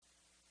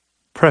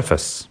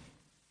Preface.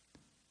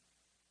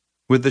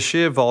 With the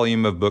sheer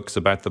volume of books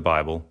about the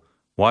Bible,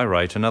 why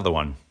write another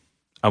one?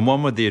 And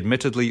one with the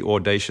admittedly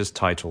audacious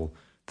title,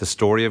 The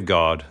Story of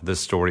God, The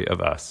Story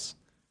of Us.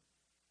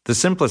 The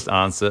simplest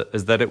answer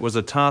is that it was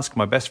a task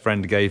my best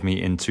friend gave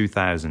me in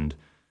 2000,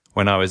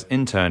 when I was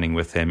interning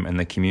with him in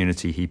the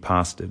community he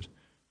pastored.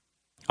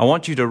 I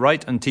want you to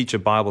write and teach a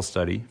Bible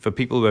study for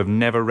people who have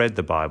never read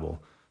the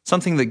Bible,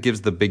 something that gives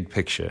the big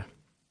picture.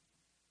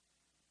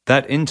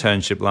 That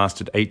internship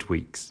lasted 8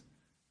 weeks.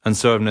 And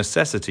so of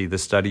necessity the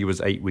study was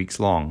 8 weeks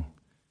long.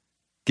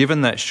 Given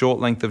that short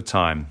length of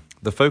time,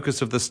 the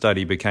focus of the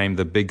study became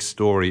the big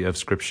story of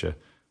Scripture,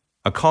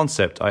 a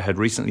concept I had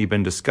recently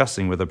been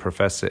discussing with a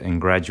professor in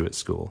graduate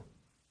school.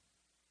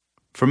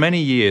 For many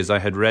years I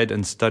had read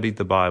and studied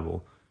the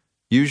Bible,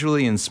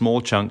 usually in small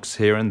chunks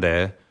here and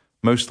there,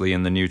 mostly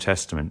in the New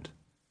Testament.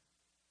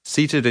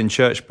 Seated in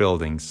church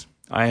buildings,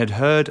 I had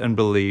heard and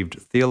believed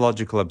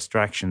theological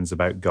abstractions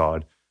about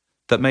God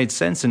that made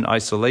sense in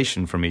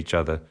isolation from each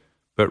other,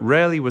 but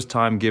rarely was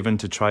time given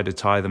to try to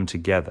tie them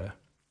together.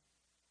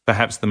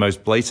 Perhaps the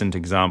most blatant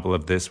example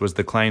of this was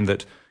the claim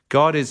that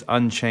God is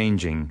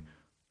unchanging,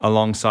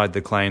 alongside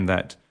the claim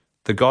that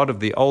the God of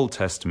the Old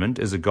Testament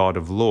is a God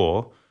of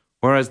law,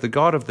 whereas the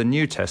God of the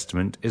New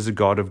Testament is a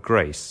God of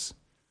grace.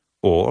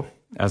 Or,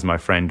 as my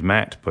friend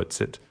Matt puts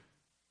it,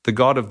 the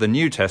God of the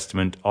New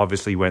Testament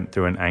obviously went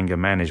through an anger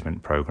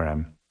management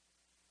program.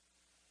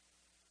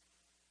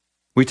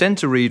 We tend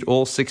to read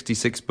all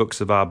 66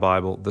 books of our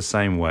Bible the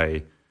same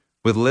way,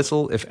 with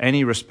little, if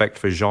any, respect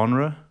for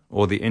genre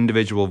or the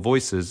individual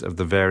voices of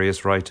the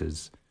various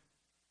writers.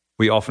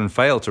 We often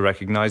fail to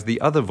recognize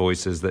the other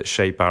voices that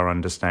shape our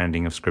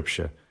understanding of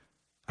Scripture,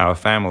 our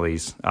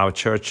families, our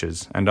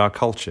churches, and our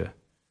culture.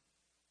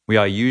 We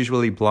are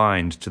usually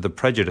blind to the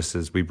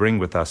prejudices we bring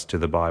with us to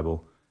the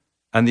Bible,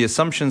 and the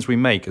assumptions we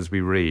make as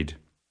we read.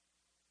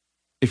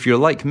 If you're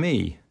like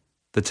me,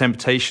 the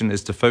temptation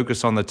is to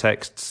focus on the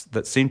texts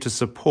that seem to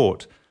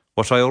support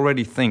what I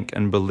already think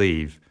and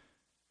believe,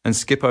 and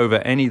skip over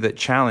any that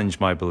challenge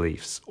my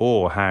beliefs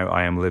or how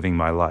I am living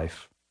my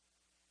life.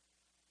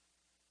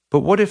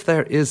 But what if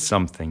there is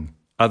something,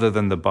 other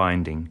than the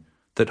binding,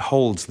 that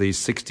holds these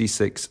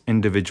 66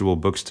 individual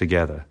books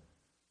together?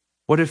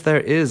 What if there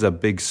is a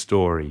big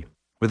story,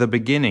 with a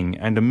beginning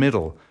and a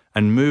middle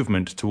and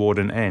movement toward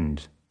an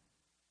end?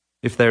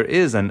 If there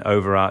is an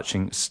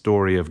overarching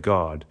story of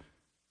God,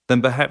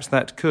 then perhaps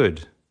that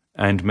could,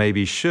 and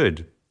maybe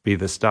should, be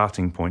the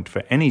starting point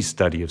for any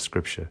study of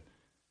Scripture,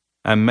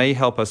 and may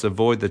help us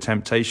avoid the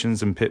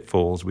temptations and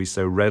pitfalls we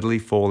so readily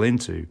fall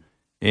into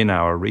in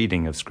our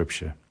reading of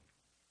Scripture.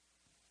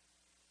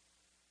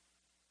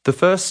 The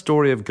first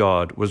story of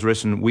God was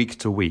written week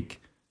to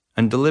week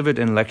and delivered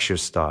in lecture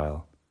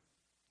style.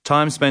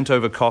 Time spent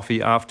over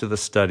coffee after the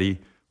study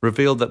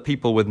revealed that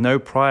people with no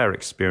prior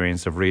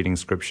experience of reading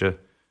Scripture,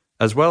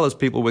 as well as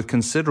people with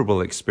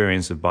considerable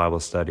experience of Bible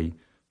study,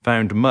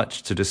 found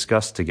much to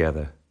discuss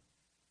together.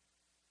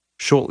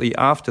 Shortly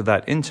after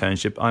that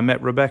internship, I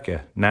met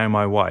Rebecca, now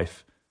my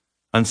wife,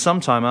 and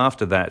sometime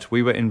after that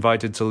we were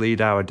invited to lead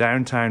our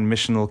downtown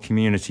missional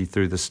community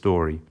through the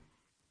story.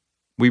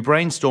 We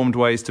brainstormed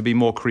ways to be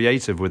more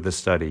creative with the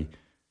study,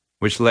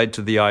 which led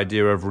to the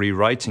idea of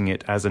rewriting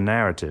it as a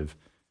narrative.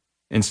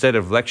 Instead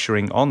of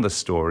lecturing on the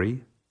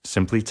story,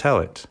 simply tell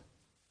it.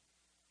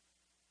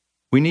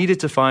 We needed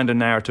to find a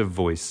narrative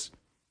voice,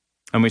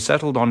 and we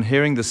settled on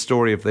hearing the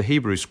story of the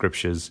Hebrew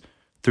Scriptures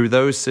through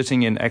those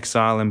sitting in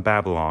exile in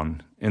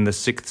Babylon in the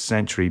 6th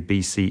century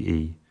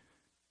BCE.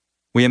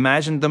 We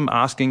imagined them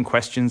asking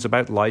questions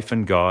about life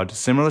and God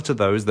similar to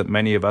those that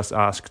many of us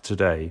ask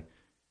today.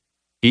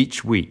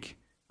 Each week,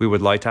 we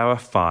would light our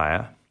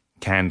fire,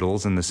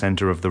 candles in the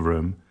center of the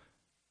room,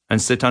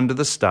 and sit under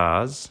the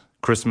stars,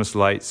 Christmas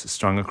lights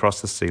strung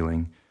across the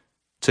ceiling,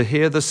 to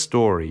hear the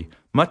story,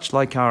 much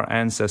like our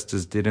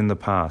ancestors did in the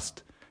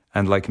past,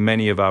 and like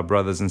many of our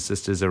brothers and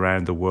sisters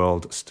around the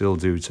world still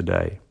do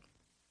today.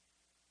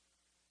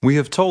 We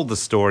have told the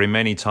story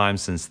many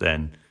times since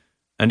then,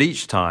 and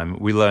each time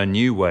we learn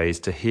new ways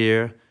to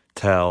hear,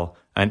 tell,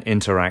 and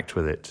interact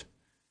with it.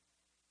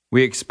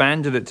 We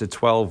expanded it to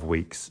 12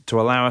 weeks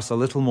to allow us a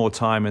little more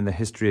time in the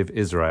history of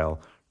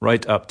Israel,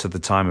 right up to the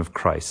time of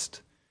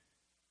Christ.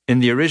 In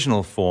the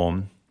original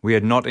form, we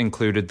had not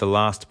included the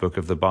last book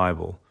of the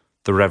Bible,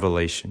 the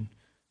Revelation,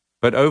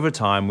 but over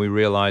time we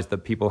realized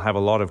that people have a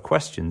lot of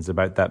questions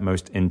about that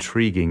most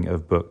intriguing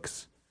of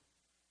books.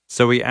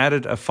 So we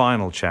added a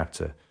final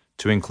chapter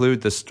to include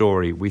the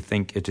story we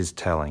think it is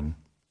telling.